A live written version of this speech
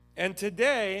And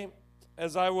today,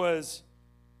 as I was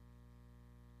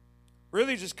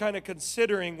really just kind of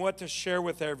considering what to share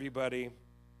with everybody,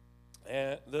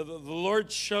 the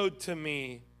Lord showed to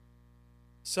me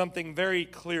something very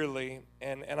clearly,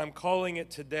 and I'm calling it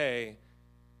today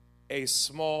a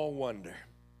small wonder.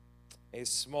 A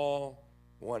small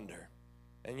wonder.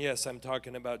 And yes, I'm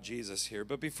talking about Jesus here.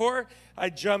 But before I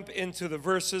jump into the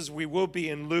verses, we will be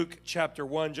in Luke chapter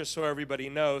 1, just so everybody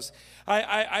knows.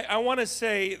 I want to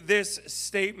say this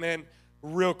statement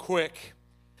real quick,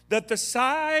 that the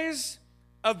size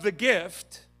of the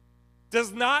gift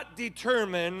does not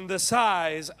determine the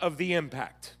size of the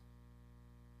impact.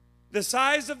 The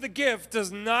size of the gift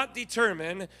does not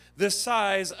determine the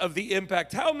size of the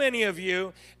impact. How many of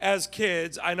you as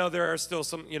kids, I know there are still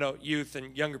some, youth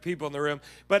and younger people in the room,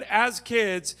 but as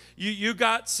kids, you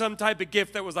got some type of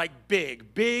gift that was like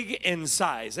big in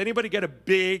size. Anybody get a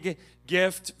big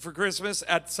gift for Christmas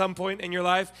at some point in your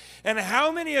life? And how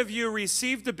many of you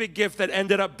received a big gift that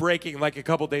ended up breaking like a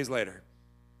couple days later?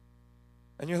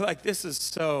 And you're like, this is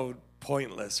so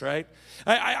pointless, right?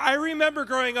 I remember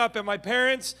growing up and my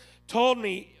parents told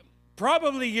me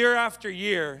probably year after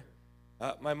year,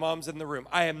 my mom's in the room,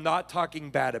 I am not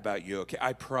talking bad about you, okay?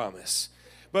 I promise.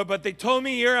 But they told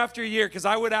me year after year, because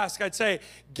I would ask, I'd say,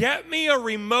 get me a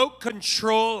remote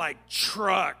control like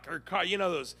truck or car,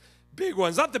 those big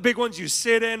ones. Not the big ones you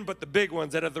sit in, but the big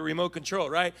ones that have the remote control,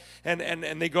 right?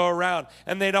 And they go around.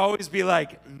 And they'd always be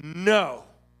like, no.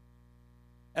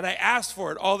 And I asked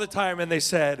for it all the time, and they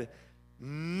said,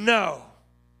 no.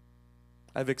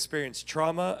 I've experienced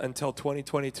trauma until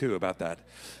 2022 about that.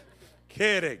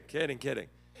 Kidding.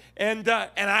 And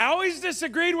I always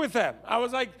disagreed with them. I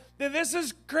was like, this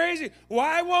is crazy.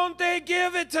 Why won't they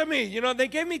give it to me? They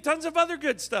gave me tons of other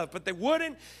good stuff, but they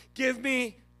wouldn't give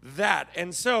me that.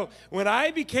 And so when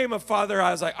I became a father,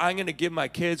 I was like, I'm going to give my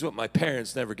kids what my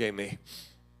parents never gave me.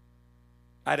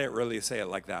 I didn't really say it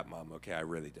like that, Mom. Okay, I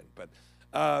really didn't. But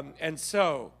and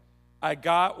so I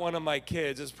got one of my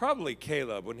kids, it's probably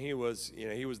Caleb when he was,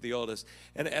 he was the oldest,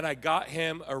 and I got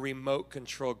him a remote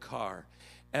control car.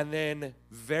 And then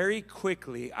very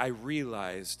quickly I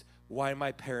realized why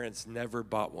my parents never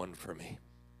bought one for me.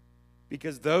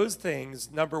 Because those things,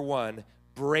 number one,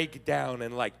 break down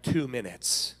in like 2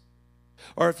 minutes.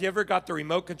 Or if you ever got the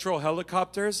remote control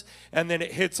helicopters and then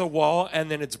it hits a wall and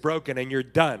then it's broken and you're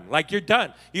done. Like you're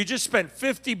done. You just spent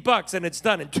 $50 and it's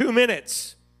done in 2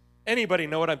 minutes. Anybody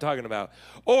know what I'm talking about?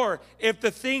 Or if the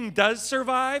thing does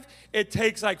survive, it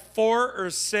takes like 4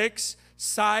 or 6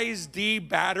 size D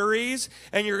batteries,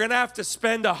 and you're going to have to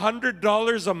spend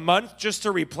 $100 a month just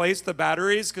to replace the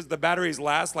batteries because the batteries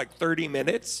last like 30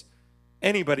 minutes.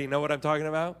 Anybody know what I'm talking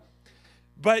about?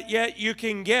 But yet you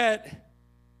can get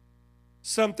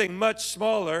something much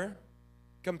smaller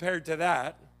compared to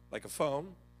that, like a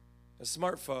phone, a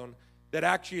smartphone, that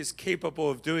actually is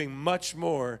capable of doing much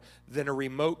more than a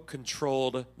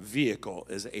remote-controlled vehicle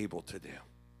is able to do.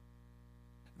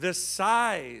 The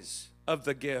size of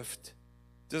the gift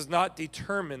does not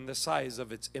determine the size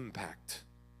of its impact.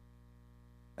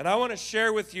 And I want to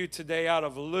share with you today out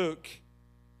of Luke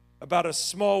about a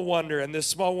small wonder, and this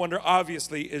small wonder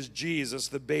obviously is Jesus,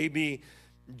 the baby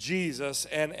Jesus.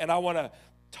 And I want to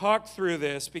talk through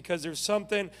this because there's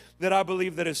something that I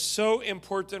believe that is so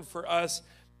important for us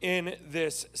in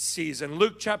this season.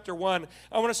 Luke chapter 1,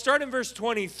 I want to start in verse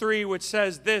 23, which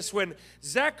says this: when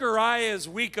Zechariah's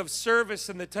week of service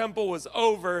in the temple was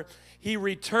over, he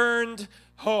returned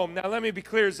home. Now let me be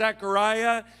clear,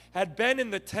 Zechariah had been in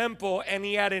the temple and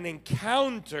he had an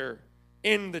encounter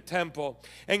in the temple.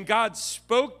 And God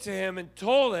spoke to him and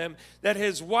told him that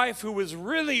his wife, who was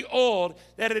really old,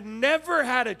 that had never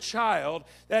had a child,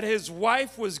 that his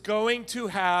wife was going to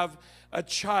have a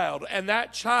child. And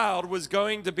that child was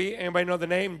going to be, anybody know the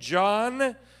name?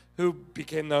 John, who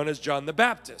became known as John the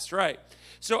Baptist, right?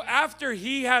 So after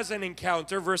he has an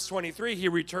encounter, verse 23, he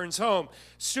returns home.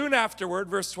 Soon afterward,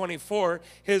 verse 24,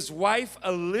 his wife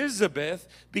Elizabeth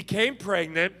became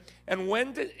pregnant and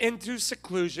went into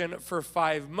seclusion for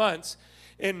 5 months.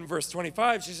 In verse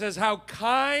 25, she says, how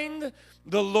kind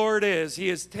the Lord is. He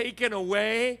has taken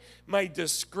away my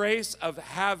disgrace of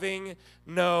having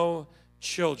no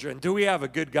children. Do we have a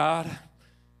good God?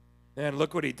 And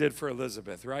look what he did for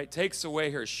Elizabeth, right? Takes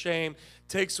away her shame,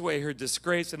 takes away her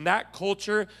disgrace. In that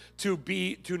culture, to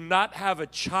not have a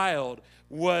child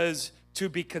was to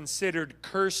be considered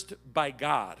cursed by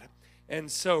God.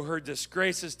 And so her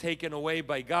disgrace is taken away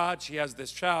by God. She has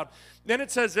this child. Then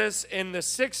it says this: in the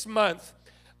 6th month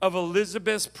of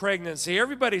Elizabeth's pregnancy.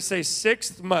 Everybody say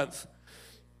 6th month.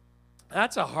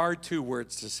 That's a hard 2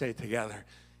 words to say together.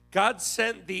 God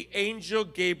sent the angel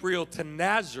Gabriel to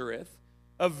Nazareth,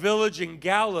 a village in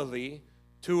Galilee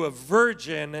to a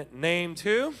virgin named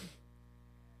who?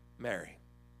 Mary.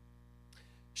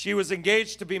 She was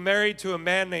engaged to be married to a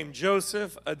man named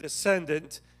Joseph, a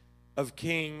descendant of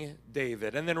King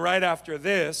David. And then right after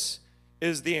this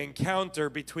is the encounter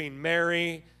between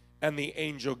Mary and the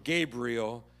angel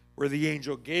Gabriel, where the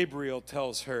angel Gabriel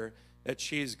tells her that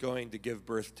she's going to give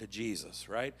birth to Jesus,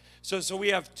 right? So we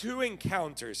have two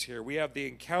encounters here. We have the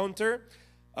encounter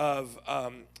of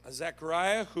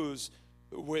Zechariah, who's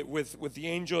with the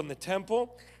angel in the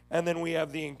temple, and then we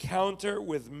have the encounter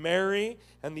with Mary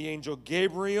and the angel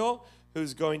Gabriel,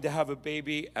 who's going to have a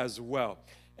baby as well.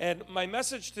 And my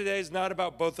message today is not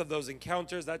about both of those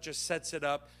encounters. That just sets it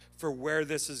up for where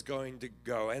this is going to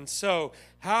go. And so,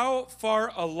 how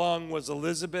far along was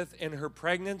Elizabeth in her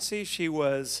pregnancy? She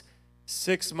was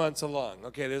 6 months along.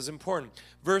 Okay, this is important.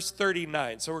 Verse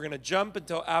 39. So we're going to jump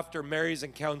until after Mary's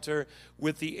encounter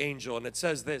with the angel. And it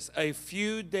says this: a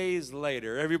few days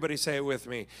later, everybody say it with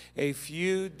me. A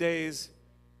few days,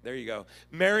 there you go.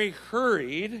 Mary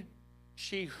hurried,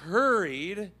 she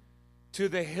hurried to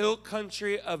the hill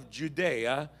country of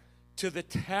Judea, to the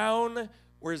town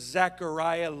where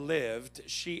Zechariah lived.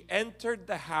 She entered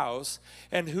the house,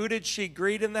 and who did she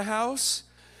greet in the house?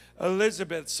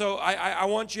 Elizabeth. So I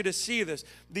want you to see this.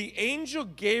 The angel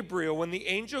Gabriel, when the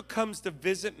angel comes to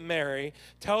visit Mary,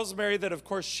 tells Mary that, of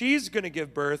course, she's going to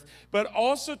give birth, but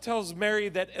also tells Mary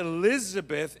that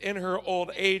Elizabeth, in her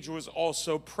old age, was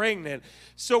also pregnant.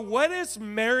 So what is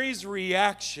Mary's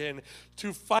reaction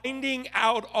to finding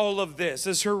out all of this?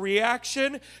 Is her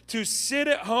reaction to sit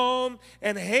at home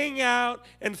and hang out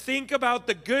and think about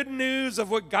the good news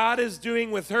of what God is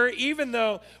doing with her, even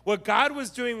though what God was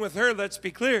doing with her, let's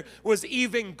be clear, was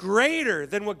even greater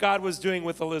than what God was doing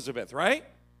with Elizabeth, right?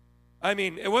 I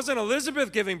mean, it wasn't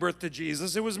Elizabeth giving birth to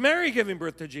Jesus, it was Mary giving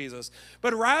birth to Jesus.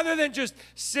 But rather than just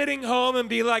sitting home and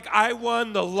be like, I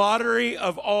won the lottery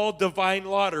of all divine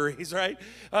lotteries, right?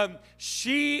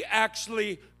 She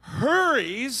actually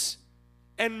hurries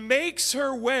and makes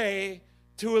her way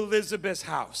to Elizabeth's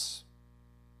house.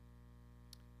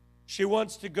 She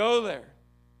wants to go there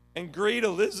and greet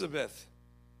Elizabeth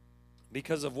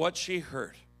because of what she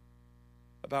heard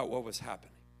about what was happening.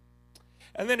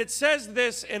 And then it says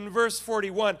this in verse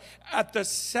 41, at the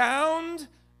sound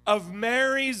of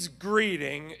Mary's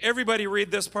greeting, everybody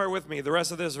read this part with me, the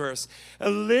rest of this verse.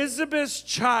 Elizabeth's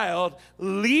child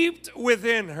leaped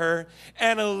within her,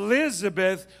 and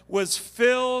Elizabeth was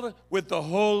filled with the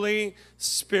Holy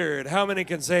Spirit. How many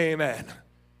can say amen?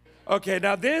 Okay,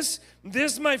 now this,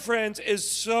 my friends, is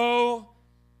so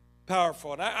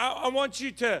powerful. And I want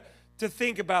you to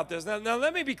think about this. Now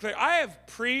let me be clear. I have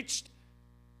preached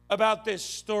about this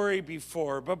story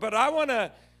before, but I want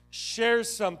to share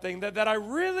something that I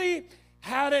really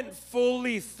hadn't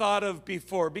fully thought of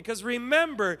before. Because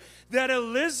remember that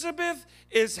Elizabeth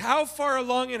is how far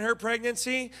along in her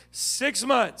pregnancy? 6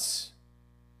 months.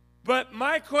 But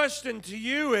my question to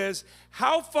you is,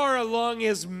 how far along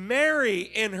is Mary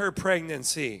in her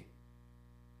pregnancy?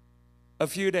 A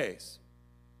few days.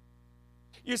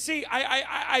 You see,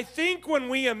 I think when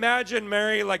we imagine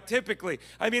Mary, like typically,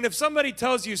 I mean, if somebody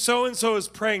tells you so-and-so is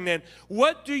pregnant,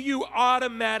 what do you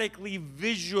automatically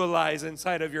visualize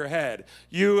inside of your head?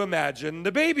 You imagine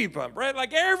the baby bump, right?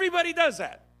 Like everybody does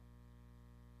that.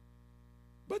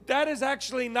 But that is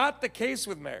actually not the case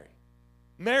with Mary.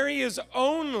 Mary is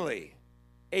only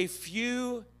a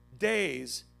few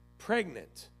days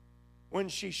pregnant when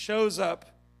she shows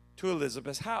up to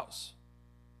Elizabeth's house.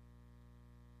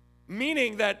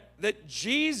 Meaning that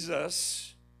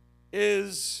Jesus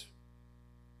is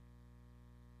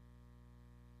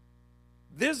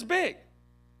this big.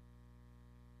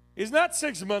 He's not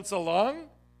 6 months along.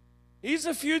 He's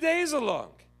a few days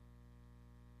along.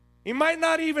 He might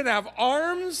not even have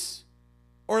arms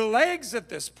or legs at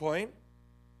this point.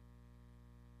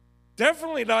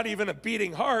 Definitely not even a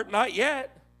beating heart, not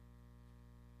yet.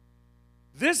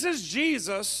 This is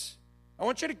Jesus. I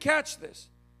want you to catch this.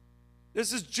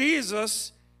 This is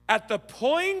Jesus at the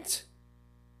point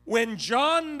when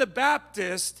John the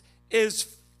Baptist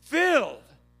is filled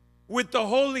with the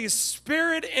Holy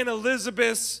Spirit in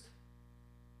Elizabeth's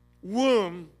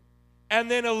womb,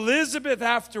 and then Elizabeth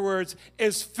afterwards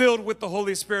is filled with the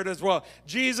Holy Spirit as well.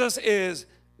 Jesus is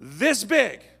this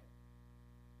big.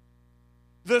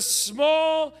 The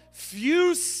small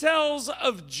few cells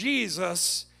of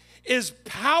Jesus is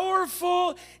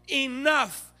powerful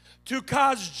enough to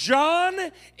cause John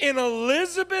in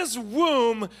Elizabeth's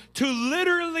womb to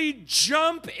literally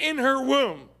jump in her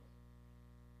womb.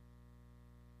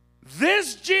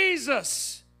 This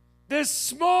Jesus, this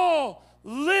small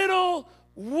little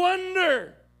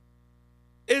wonder,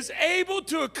 is able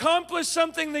to accomplish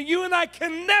something that you and I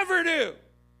can never do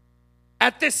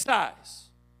at this size.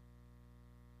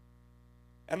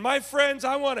 And my friends,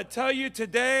 I want to tell you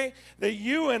today that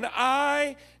you and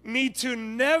I need to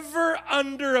never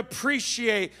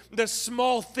underappreciate the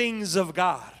small things of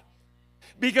God.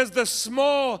 Because the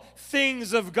small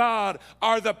things of God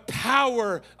are the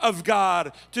power of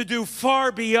God to do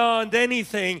far beyond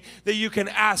anything that you can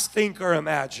ask, think, or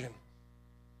imagine.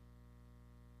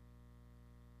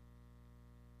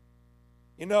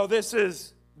 You know, this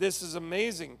is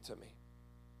amazing to me.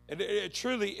 It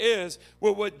truly is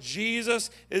what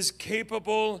Jesus is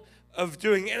capable of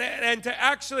doing. And to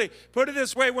actually put it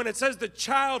this way, when it says the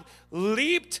child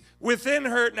leaped within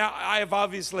her. Now, I have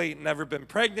obviously never been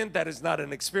pregnant. That is not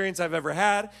an experience I've ever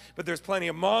had. But there's plenty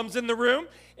of moms in the room.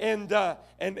 And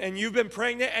you've been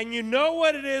pregnant. And you know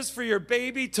what it is for your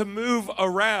baby to move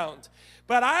around.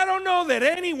 But I don't know that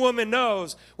any woman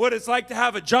knows what it's like to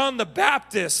have a John the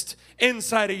Baptist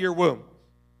inside of your womb,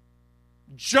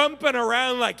 jumping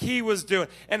around like he was doing.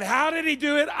 And how did he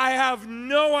do it? I have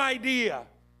no idea.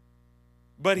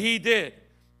 But he did.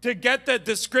 To get the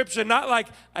description, not like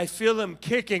I feel him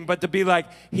kicking, but to be like,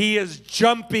 he is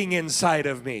jumping inside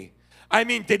of me. I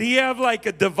mean, did he have like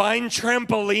a divine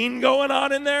trampoline going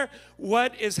on in there?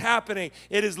 What is happening?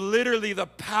 It is literally the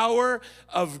power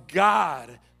of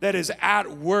God that is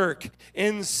at work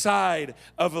inside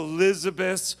of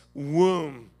Elizabeth's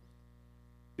womb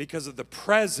because of the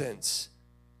presence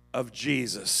of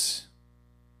Jesus.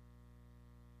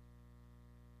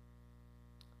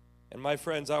 And my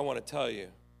friends, I want to tell you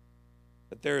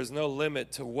that there is no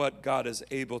limit to what God is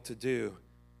able to do,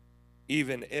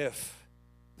 even if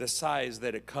the size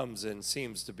that it comes in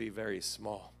seems to be very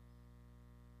small.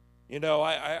 You know,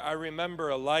 I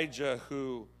remember Elijah,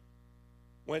 who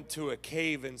went to a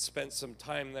cave and spent some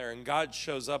time there, and God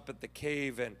shows up at the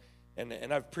cave,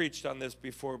 and I've preached on this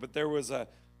before, but there was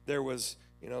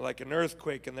you know, like an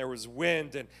earthquake, and there was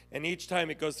wind, and each time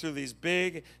it goes through these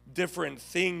big different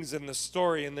things in the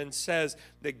story, and then says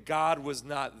that God was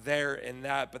not there in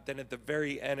that, but then at the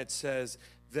very end it says,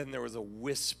 then there was a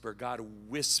whisper. God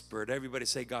whispered. Everybody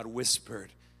say, God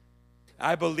whispered.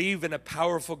 I believe in a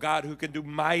powerful God who can do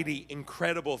mighty,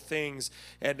 incredible things,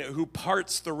 and who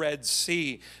parts the Red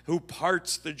Sea, who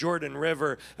parts the Jordan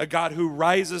River, a God who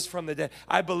rises from the dead.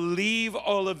 I believe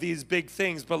all of these big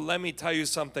things, but let me tell you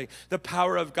something. The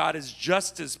power of God is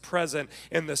just as present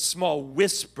in the small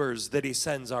whispers that he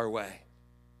sends our way.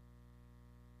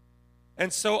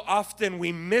 And so often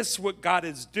we miss what God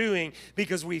is doing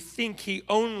because we think he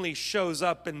only shows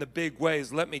up in the big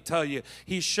ways. Let me tell you,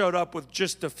 he showed up with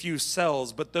just a few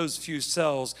cells, but those few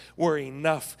cells were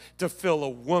enough to fill a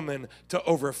woman to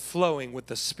overflowing with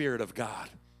the Spirit of God.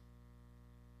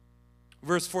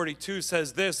 Verse 42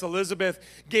 says this, Elizabeth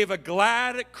gave a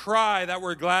glad cry. That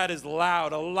word glad is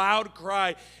loud, a loud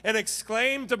cry, and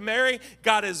exclaimed to Mary,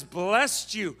 God has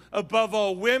blessed you above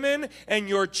all women, and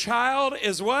your child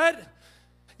is what?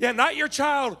 Yeah, not your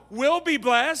child will be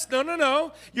blessed.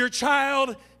 No. Your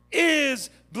child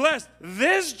is blessed.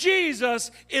 This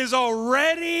Jesus is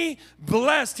already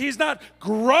blessed. He's not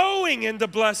growing into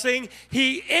blessing.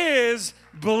 He is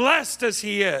blessed as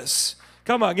he is.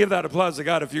 Come on, give that applause to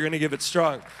God if you're going to give it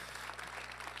strong.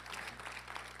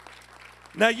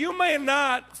 Now, you may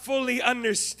not fully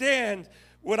understand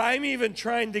what I'm even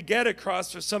trying to get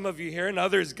across for some of you here, and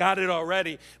others got it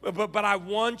already, but I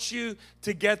want you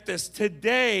to get this.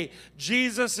 Today,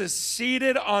 Jesus is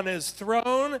seated on his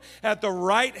throne at the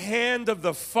right hand of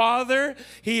the Father.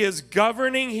 He is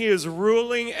governing, he is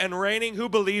ruling and reigning. Who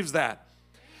believes that?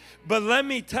 But let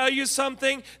me tell you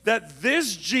something, that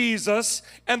this Jesus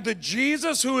and the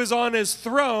Jesus who is on his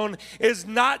throne is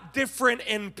not different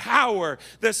in power.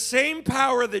 The same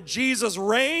power that Jesus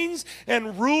reigns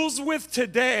and rules with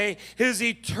today, his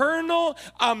eternal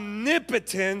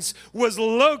omnipotence was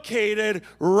located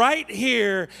right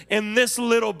here in this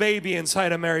little baby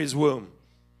inside of Mary's womb.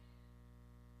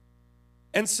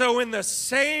 And so in the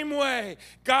same way,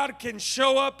 God can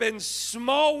show up in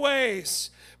small ways,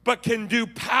 but can do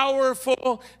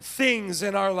powerful things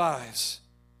in our lives.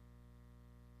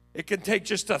 It can take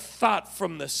just a thought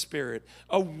from the Spirit,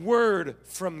 a word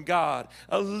from God,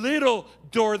 a little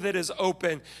door that is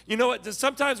open. You know what?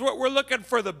 Sometimes what we're looking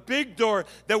for, the big door,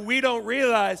 that we don't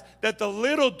realize that the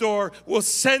little door will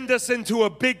send us into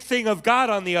a big thing of God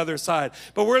on the other side.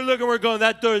 But we're going,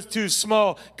 that door is too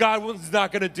small. God is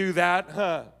not going to do that,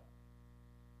 huh?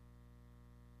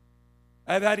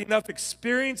 I've had enough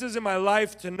experiences in my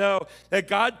life to know that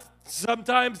God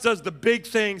sometimes does the big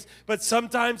things, but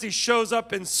sometimes he shows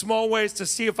up in small ways to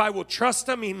see if I will trust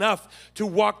him enough to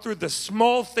walk through the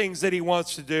small things that he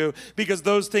wants to do, because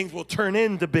those things will turn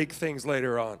into big things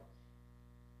later on.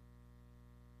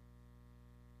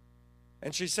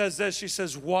 And she says this, she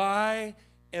says, why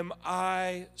am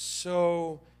I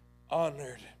so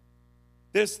honored?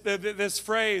 This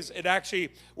phrase, it actually,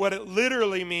 what it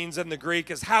literally means in the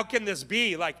Greek is, how can this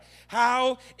be? Like,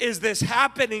 how is this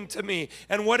happening to me?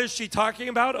 And what is she talking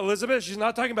about, Elizabeth? She's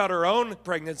not talking about her own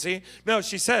pregnancy. No,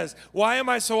 she says, why am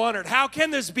I so honored? How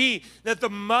can this be that the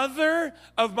mother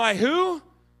of my who?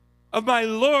 Of my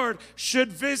Lord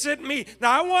should visit me.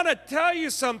 Now, I want to tell you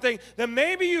something that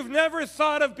maybe you've never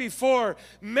thought of before.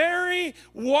 Mary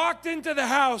walked into the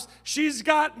house. She's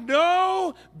got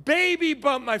no baby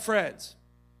bump, my friends.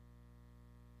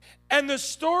 And the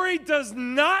story does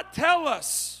not tell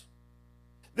us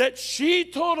that she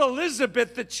told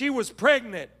Elizabeth that she was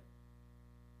pregnant.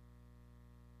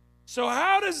 So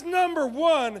how does, number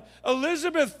one,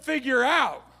 Elizabeth figure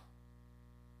out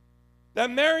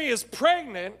that Mary is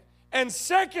pregnant? And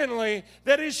secondly,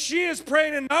 that she is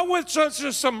pregnant not with just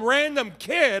some random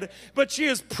kid, but she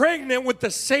is pregnant with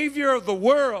the Savior of the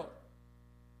world.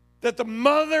 That the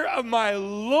mother of my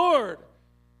Lord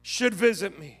should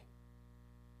visit me.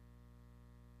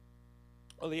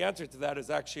 Well, the answer to that is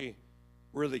actually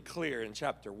really clear in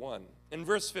chapter 1. In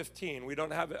verse 15, we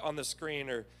don't have it on the screen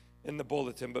or in the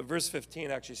bulletin, but verse 15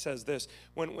 actually says this.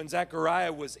 When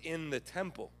Zechariah was in the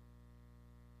temple,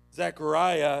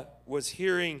 Zechariah was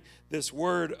hearing this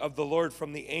word of the Lord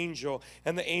from the angel,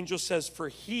 and the angel says, for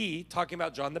he, talking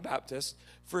about John the Baptist,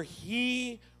 for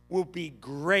he will be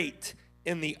great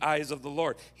in the eyes of the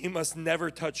Lord. He must never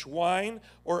touch wine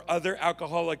or other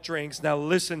alcoholic drinks. Now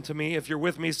listen to me. If you're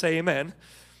with me, say amen.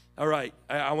 All right,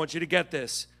 I want you to get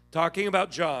this. Talking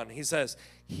about John, he says,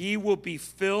 he will be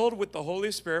filled with the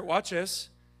Holy Spirit. Watch this.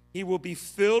 He will be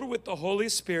filled with the Holy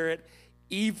Spirit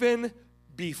even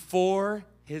before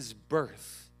his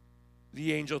birth,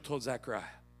 the angel told Zechariah.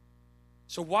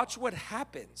 So watch what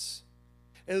happens.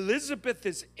 Elizabeth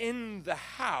is in the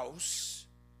house,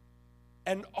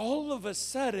 and all of a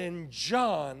sudden,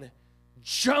 John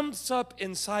jumps up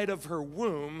inside of her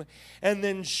womb, and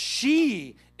then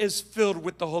she is filled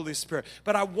with the Holy Spirit.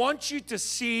 But I want you to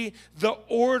see the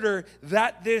order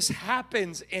that this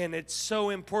happens in. It's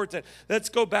so important. Let's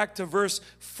go back to verse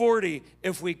 40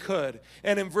 if we could.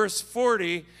 And in verse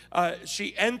 40,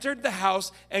 she entered the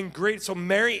house and greeted. So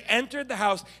Mary entered the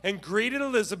house and greeted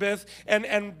Elizabeth,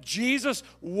 and Jesus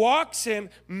walks in.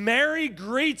 Mary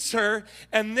greets her,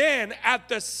 and then at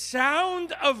the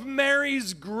sound of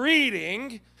Mary's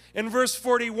greeting, in verse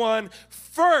 41,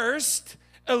 first,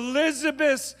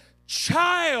 Elizabeth's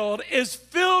child is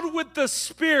filled with the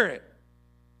Spirit.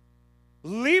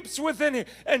 Leaps within him.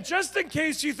 And just in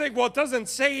case you think, well, it doesn't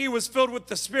say he was filled with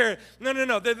the Spirit.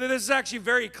 No. This is actually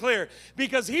very clear.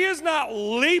 Because he is not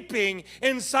leaping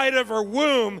inside of her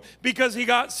womb because he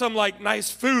got some nice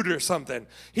food or something.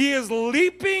 He is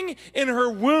leaping in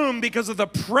her womb because of the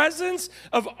presence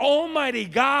of Almighty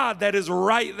God that is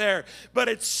right there. But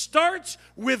it starts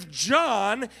with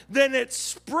John, then it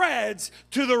spreads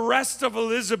to the rest of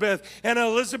Elizabeth. And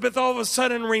Elizabeth all of a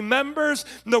sudden remembers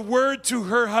the word to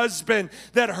her husband,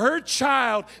 that her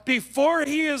child, before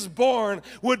he is born,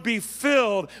 would be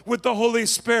filled with the Holy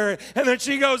Spirit. And then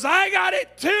she goes, I got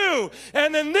it too.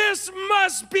 And then this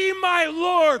must be my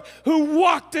Lord who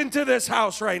walked into this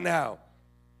house right now.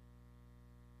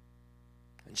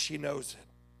 And she knows it.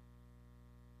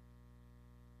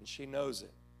 And she knows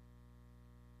it.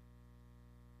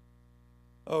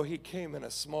 Oh, he came in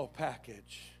a small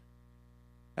package.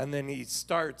 And then he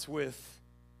starts with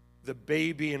the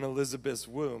baby in Elizabeth's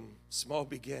womb, small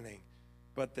beginning,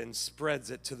 but then spreads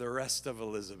it to the rest of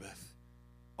Elizabeth.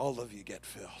 All of you get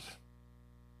filled.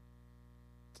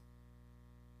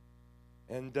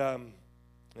 And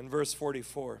in verse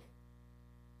 44,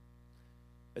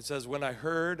 it says, when I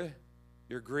heard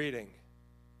your greeting,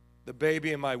 the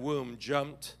baby in my womb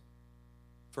jumped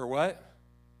for what?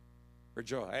 For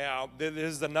joy. This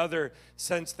is another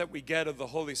sense that we get of the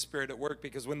Holy Spirit at work,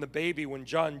 because when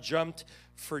John jumped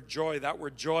for joy, that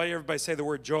word joy, everybody say the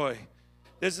word joy.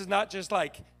 This is not just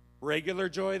like regular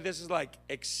joy. This is like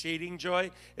exceeding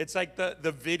joy. It's like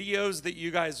the videos that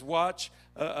you guys watch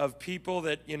of people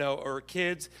that, or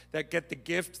kids that get the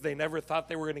gift they never thought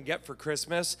they were going to get for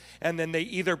Christmas, and then they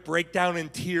either break down in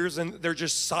tears and they're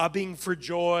just sobbing for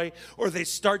joy, or they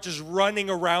start just running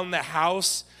around the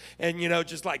house and,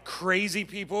 just like crazy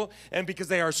people, and because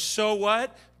they are so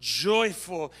what?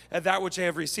 Joyful at that which they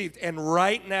have received. And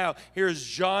right now, here is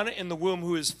John in the womb,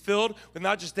 who is filled with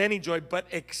not just any joy, but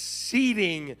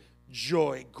exceeding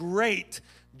joy, great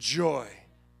joy.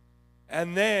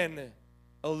 And then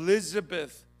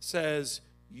Elizabeth says,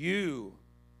 you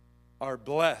are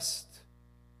blessed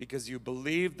because you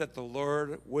believed that the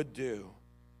Lord would do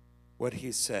what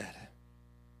he said.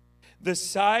 The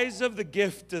size of the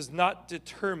gift does not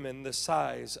determine the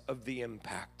size of the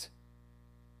impact.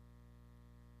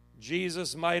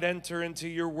 Jesus might enter into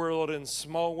your world in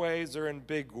small ways or in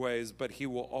big ways, but he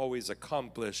will always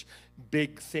accomplish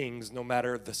big things no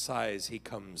matter the size he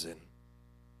comes in,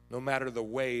 no matter the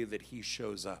way that he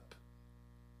shows up.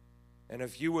 And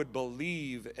if you would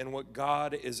believe in what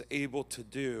God is able to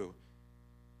do,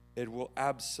 it will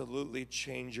absolutely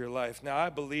change your life. Now, I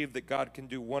believe that God can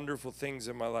do wonderful things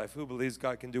in my life. Who believes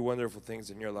God can do wonderful things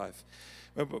in your life?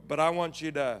 But I want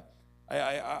you to,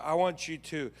 I want you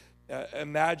to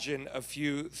imagine a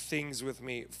few things with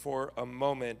me for a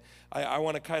moment. I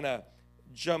want to kind of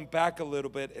jump back a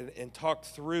little bit and talk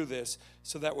through this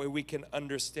so that way we can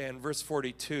understand. Verse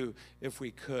 42, if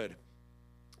we could.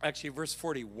 Actually, verse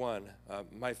 41,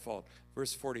 my fault.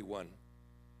 Verse 41.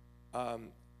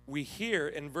 We hear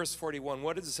in verse 41,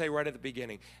 what does it say right at the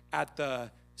beginning? At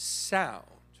the sound.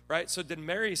 Right? So did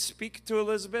Mary speak to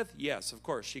Elizabeth? Yes, of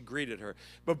course, she greeted her.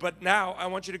 But now I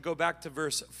want you to go back to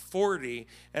verse 40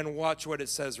 and watch what it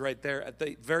says right there at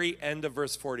the very end of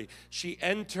verse 40. She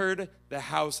entered the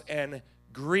house and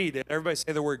greeted. Everybody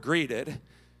say the word greeted.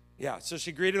 Yeah, so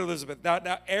she greeted Elizabeth.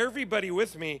 Now everybody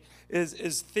with me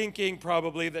is thinking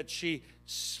probably that she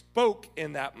spoke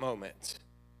in that moment.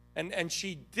 And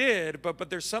she did, but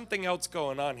there's something else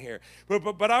going on here.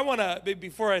 But I want to,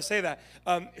 before I say that,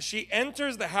 she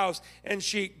enters the house and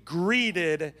she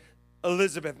greeted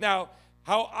Elizabeth. Now,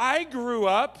 how I grew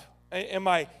up in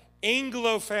my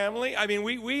Anglo family, I mean,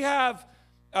 we have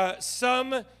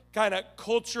some kind of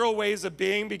cultural ways of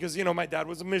being because, my dad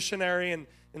was a missionary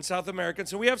in South America.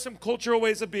 So we have some cultural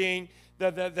ways of being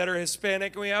that are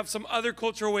Hispanic, and we have some other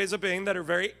cultural ways of being that are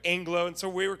very Anglo. And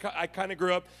so I kind of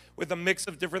grew up with a mix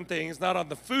of different things, not on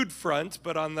the food front,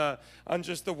 but on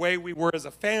just the way we were as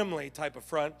a family type of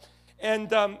front. And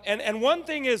one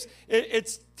thing is,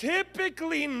 it's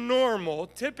typically normal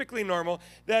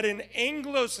that in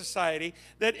Anglo society,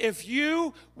 that if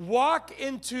you walk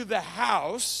into the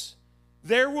house,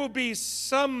 there will be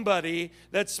somebody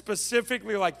that's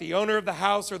specifically like the owner of the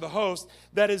house or the host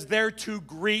that is there to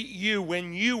greet you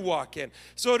when you walk in.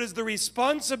 So it is the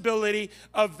responsibility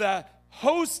of the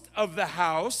host of the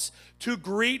house to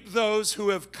greet those who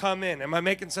have come in. Am I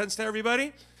making sense to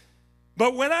everybody?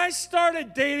 But when I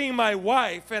started dating my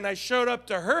wife and I showed up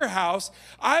to her house,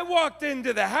 I walked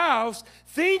into the house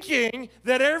thinking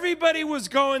that everybody was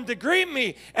going to greet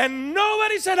me, and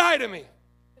nobody said hi to me.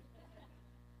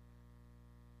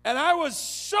 And I was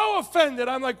so offended.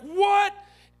 I'm like, what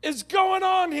is going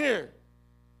on here?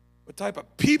 What type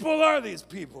of people are these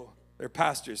people? They're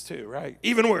pastors too, right?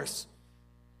 Even worse.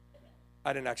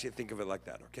 I didn't actually think of it like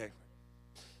that, okay?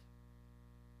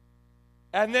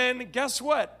 And then guess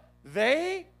what?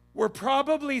 They were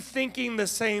probably thinking the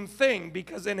same thing,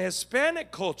 because in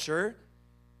Hispanic culture,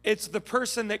 it's the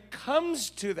person that comes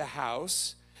to the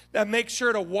house that makes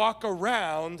sure to walk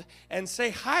around and say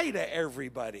hi to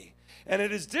everybody. And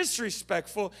it is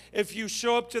disrespectful if you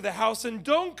show up to the house and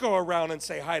don't go around and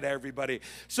say hi to everybody.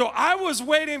 So I was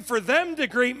waiting for them to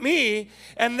greet me,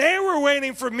 and they were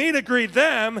waiting for me to greet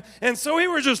them, and so we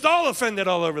were just all offended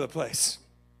all over the place.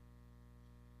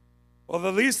 Well,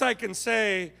 the least I can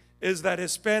say is that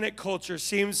Hispanic culture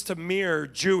seems to mirror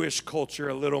Jewish culture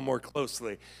a little more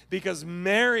closely, because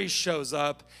Mary shows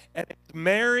up, and it's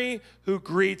Mary who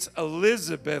greets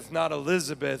Elizabeth, not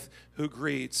Elizabeth who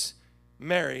greets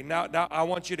Mary. Now I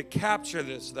want you to capture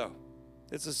this, though.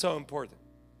 This is so important.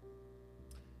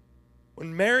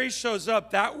 When Mary shows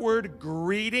up, that word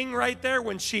greeting right there,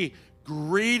 when she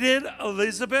greeted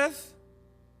Elizabeth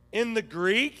in the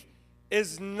Greek,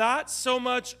 is not so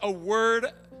much a word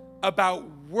about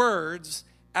words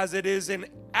as it is an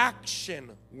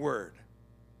action word.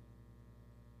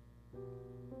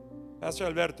 Pastor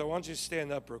Alberto, why don't you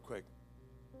stand up real quick?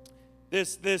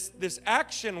 This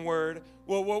action word,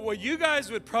 well, what you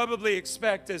guys would probably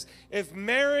expect is if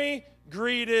Mary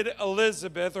greeted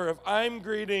Elizabeth, or if I'm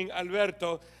greeting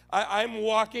Alberto, I'm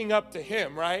walking up to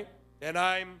him, right? And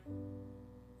I'm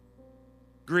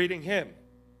greeting him.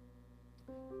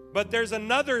 But there's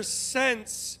another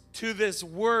sense to this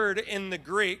word in the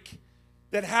Greek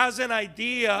that has an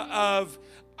idea of,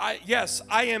 yes,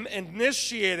 I am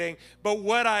initiating, but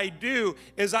what I do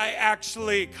is I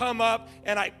actually come up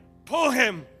and I pull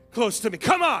him close to me.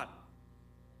 Come on.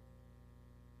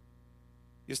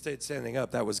 You stayed standing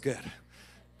up. That was good.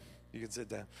 You can sit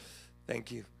down.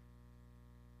 Thank you.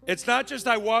 It's not just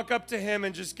I walk up to him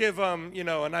and just give him,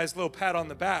 a nice little pat on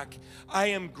the back. I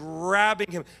am grabbing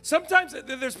him. Sometimes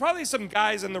there's probably some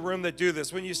guys in the room that do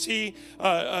this. When you see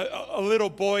a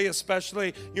little boy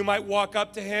especially, you might walk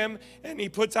up to him and he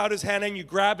puts out his hand and you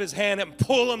grab his hand and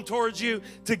pull him towards you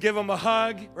to give him a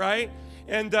hug, right?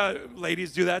 And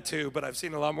ladies do that too, but I've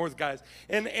seen a lot more with guys.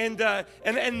 And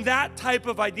that type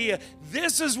of idea.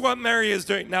 This is what Mary is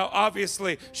doing. Now,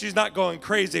 obviously, she's not going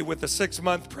crazy with a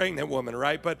 6-month pregnant woman,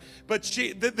 right? But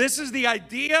this is the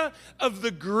idea of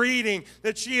the greeting,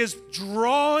 that she is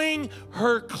drawing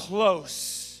her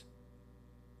close.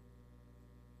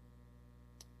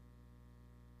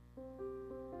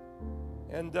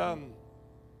 And it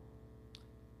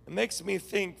makes me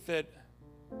think that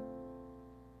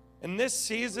in this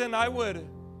season, I would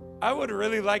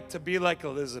really like to be like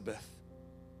Elizabeth.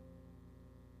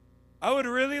 I would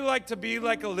really like to be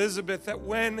like Elizabeth, that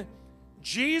when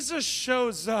Jesus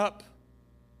shows up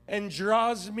and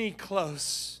draws me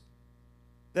close,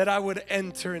 that I would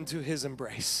enter into his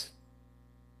embrace.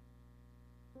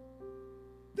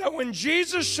 That when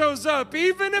Jesus shows up,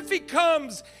 even if he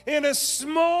comes in a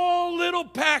small little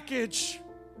package,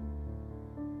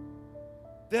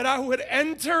 that I would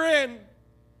enter in.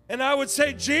 And I would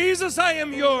say, Jesus, I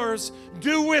am yours.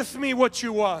 Do with me what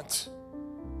you want.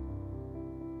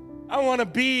 I want to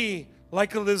be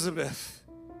like Elizabeth.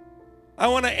 I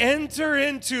want to enter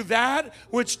into that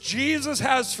which Jesus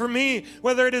has for me.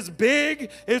 Whether it is big,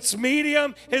 it's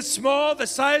medium, it's small, the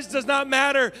size does not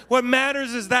matter. What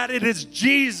matters is that it is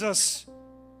Jesus.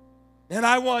 And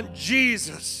I want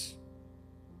Jesus.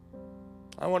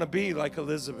 I want to be like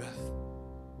Elizabeth.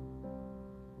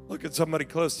 Look at somebody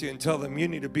close to you and tell them, you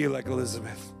need to be like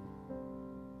Elizabeth.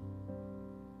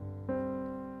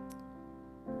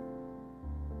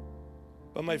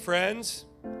 But my friends,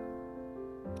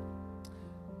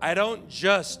 I don't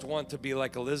just want to be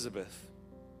like Elizabeth.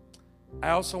 I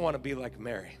also want to be like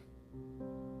Mary.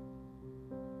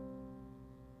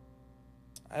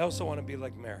 I also want to be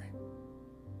like Mary.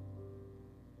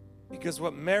 Because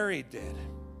what Mary did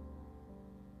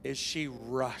is she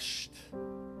rushed.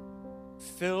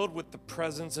 Filled with the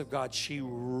presence of God, she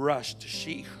rushed,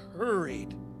 she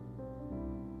hurried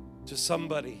to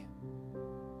somebody.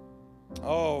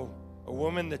 Oh, a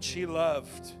woman that she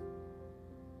loved,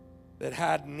 that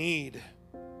had need,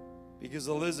 because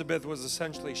Elizabeth was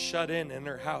essentially shut in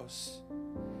her house.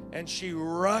 And she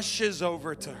rushes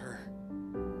over to her.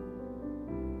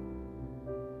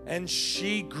 And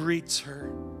she greets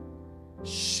her.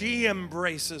 She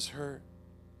embraces her.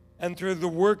 And through the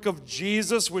work of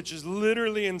Jesus, which is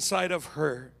literally inside of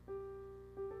her,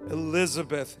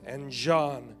 Elizabeth and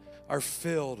John are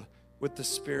filled with the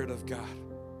Spirit of God.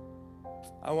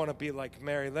 I want to be like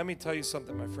Mary. Let me tell you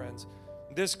something, my friends.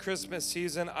 This Christmas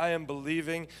season, I am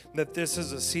believing that this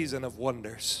is a season of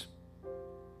wonders.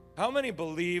 How many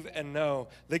believe and know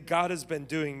that God has been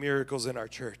doing miracles in our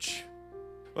church?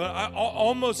 Well,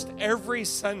 almost every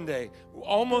Sunday,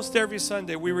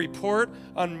 we report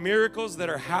on miracles that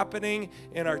are happening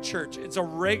in our church. It's a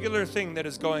regular thing that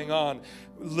is going on.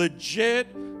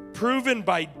 Legit, proven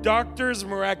by doctors,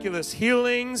 miraculous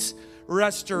healings,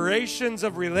 restorations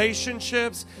of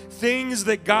relationships, things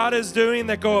that God is doing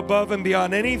that go above and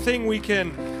beyond anything we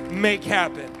can make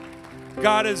happen.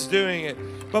 God is doing it.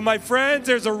 But my friends,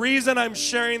 there's a reason I'm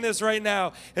sharing this right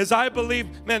now, is I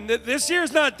believe, man, this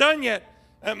year's not done yet.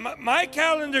 My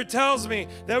calendar tells me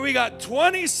that we got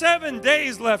 27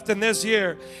 days left in this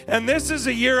year. And this is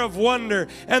a year of wonder.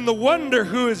 And the wonder,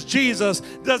 who is Jesus,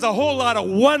 does a whole lot of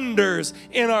wonders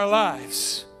in our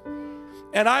lives.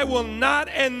 And I will not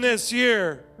end this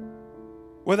year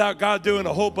without God doing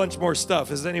a whole bunch more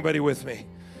stuff. Is anybody with me?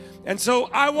 And so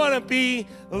I want to be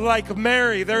like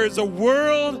Mary. There is a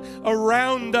world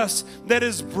around us that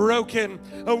is broken,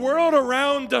 a world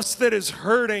around us that is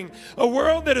hurting, a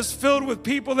world that is filled with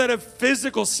people that have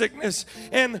physical sickness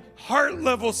and heart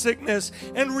level sickness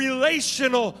and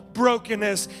relational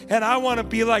brokenness. And I want to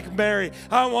be like Mary.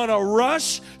 I want to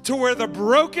rush to where the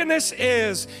brokenness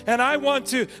is. And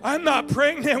I'm not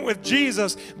pregnant with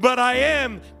Jesus, but I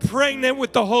am pregnant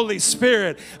with the Holy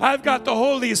Spirit. I've got the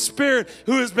Holy Spirit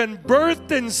who has been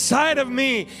birthed inside of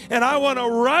me. me. And I want to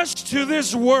rush to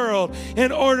this world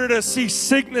in order to see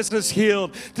sicknesses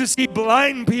healed, to see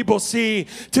blind people see,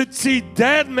 to see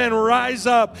dead men rise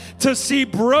up, to see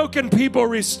broken people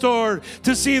restored,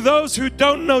 to see those who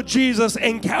don't know Jesus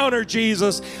encounter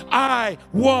Jesus. I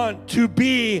want to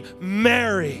be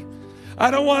Mary. I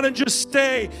don't want to just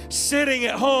stay sitting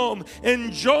at home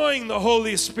enjoying the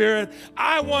Holy Spirit.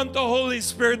 I want the Holy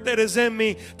Spirit that is in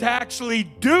me to actually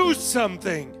do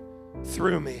something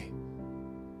through me.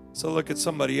 So look at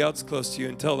somebody else close to you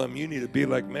and tell them you need to be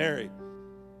like Mary.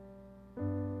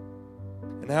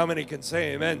 And how many can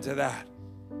say amen to that?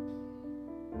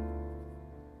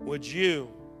 Would you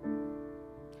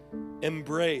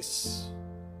embrace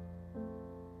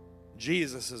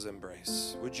Jesus'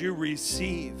 embrace? Would you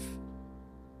receive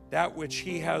that which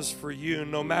He has for you,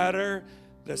 no matter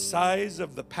the size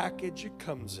of the package it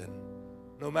comes in,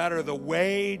 no matter the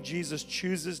way Jesus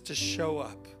chooses to show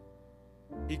up?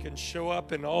 He can show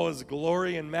up in all His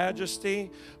glory and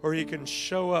majesty, or He can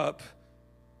show up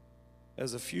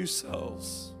as a few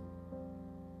cells.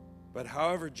 But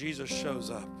however Jesus shows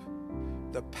up,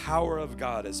 the power of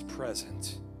God is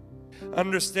present.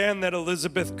 Understand that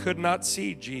Elizabeth could not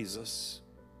see Jesus.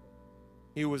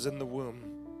 He was in the womb,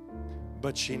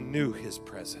 but she knew His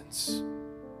presence.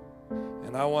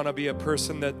 And I want to be a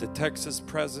person that detects His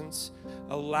presence,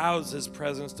 allows His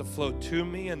presence to flow to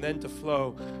me and then to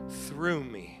flow through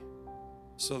me,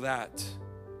 so that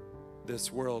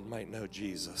this world might know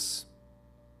Jesus.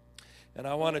 And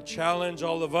I want to challenge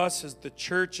all of us as the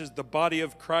church, as the body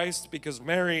of Christ, because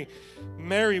Mary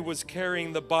was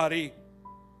carrying the body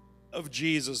of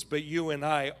Jesus, but you and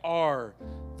I are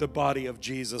the body of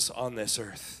Jesus on this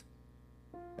earth.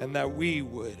 And that we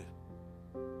would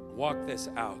walk this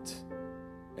out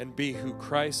and be who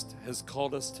Christ has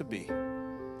called us to be,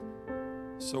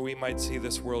 so we might see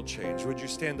this world change. Would you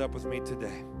stand up with me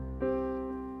today?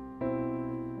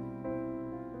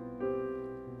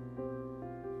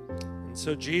 And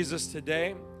so Jesus,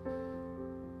 today,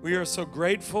 we are so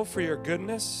grateful for your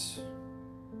goodness.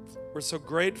 We're so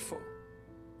grateful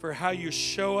for how you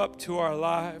show up to our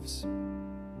lives,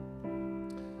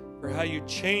 for how you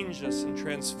change us and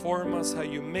transform us, how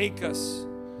you make us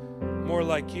more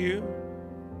like you.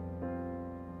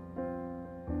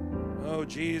 Oh,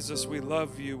 Jesus, we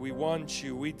love you, we want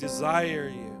you, we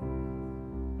desire you.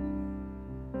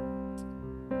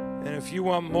 And if you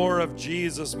want more of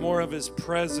Jesus, more of His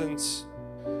presence,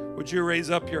 would you raise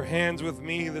up your hands with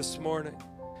me this morning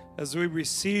as we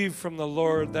receive from the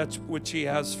Lord that which He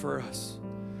has for us?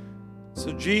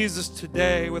 So Jesus,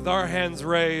 today, with our hands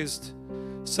raised,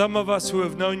 some of us who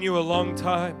have known you a long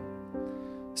time,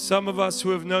 some of us who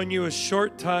have known you a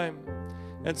short time,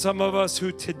 and some of us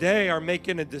who today are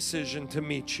making a decision to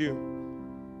meet you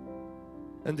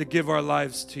and to give our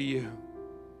lives to you.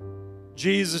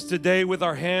 Jesus, today with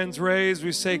our hands raised,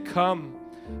 we say, come,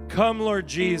 come, Lord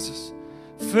Jesus.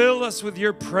 Fill us with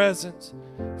your presence.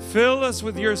 Fill us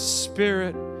with your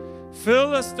Spirit.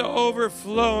 Fill us to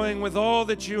overflowing with all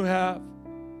that you have.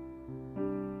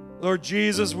 Lord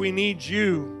Jesus, we need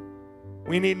you.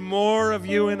 We need more of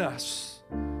you in us.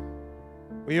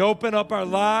 We open up our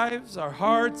lives, our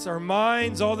hearts, our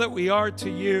minds, all that we are to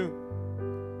you.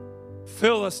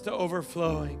 Fill us to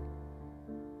overflowing.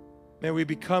 May we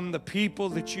become the people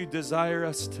that you desire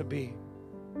us to be.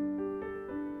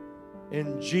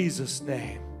 In Jesus'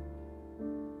 name.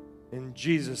 In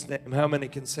Jesus' name. How many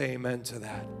can say amen to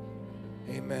that?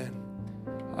 Amen.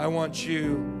 I want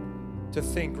you to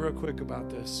think real quick about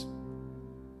this.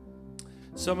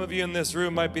 Some of you in this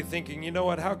room might be thinking, you know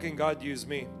what, how can God use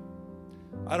me?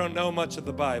 I don't know much of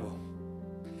the Bible.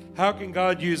 How can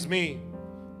God use me?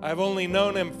 I've only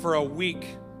known Him for a week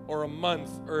or a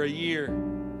month or a year.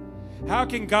 How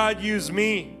can God use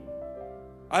me?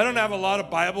 I don't have a lot of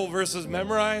Bible verses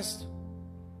memorized.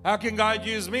 How can God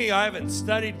use me? I haven't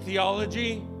studied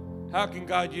theology. How can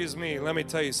God use me? Let me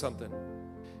tell you something.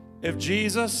 If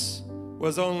Jesus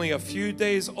was only a few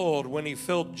days old when He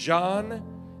filled John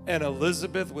and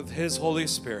Elizabeth with His Holy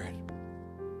Spirit,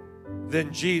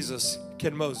 then Jesus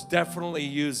can most definitely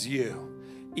use you,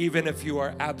 even if you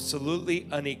are absolutely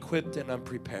unequipped and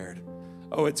unprepared.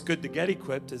 Oh, it's good to get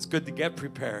equipped. It's good to get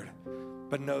prepared.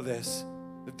 But know this,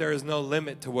 that there is no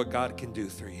limit to what God can do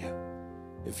through you.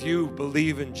 If you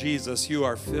believe in Jesus, you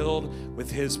are filled with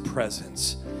His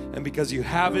presence. And because you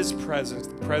have His presence,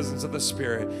 the presence of the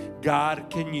Spirit,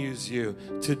 God can use you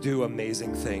to do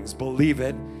amazing things. Believe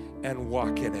it and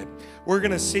walk in it. We're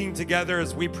going to sing together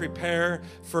as we prepare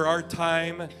for our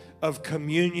time of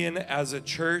communion as a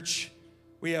church.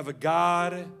 We have a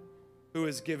God who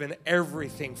has given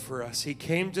everything for us. He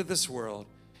came to this world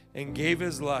and gave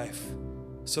His life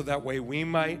so that way we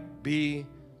might be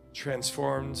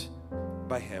transformed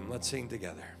by him. Let's sing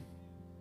together.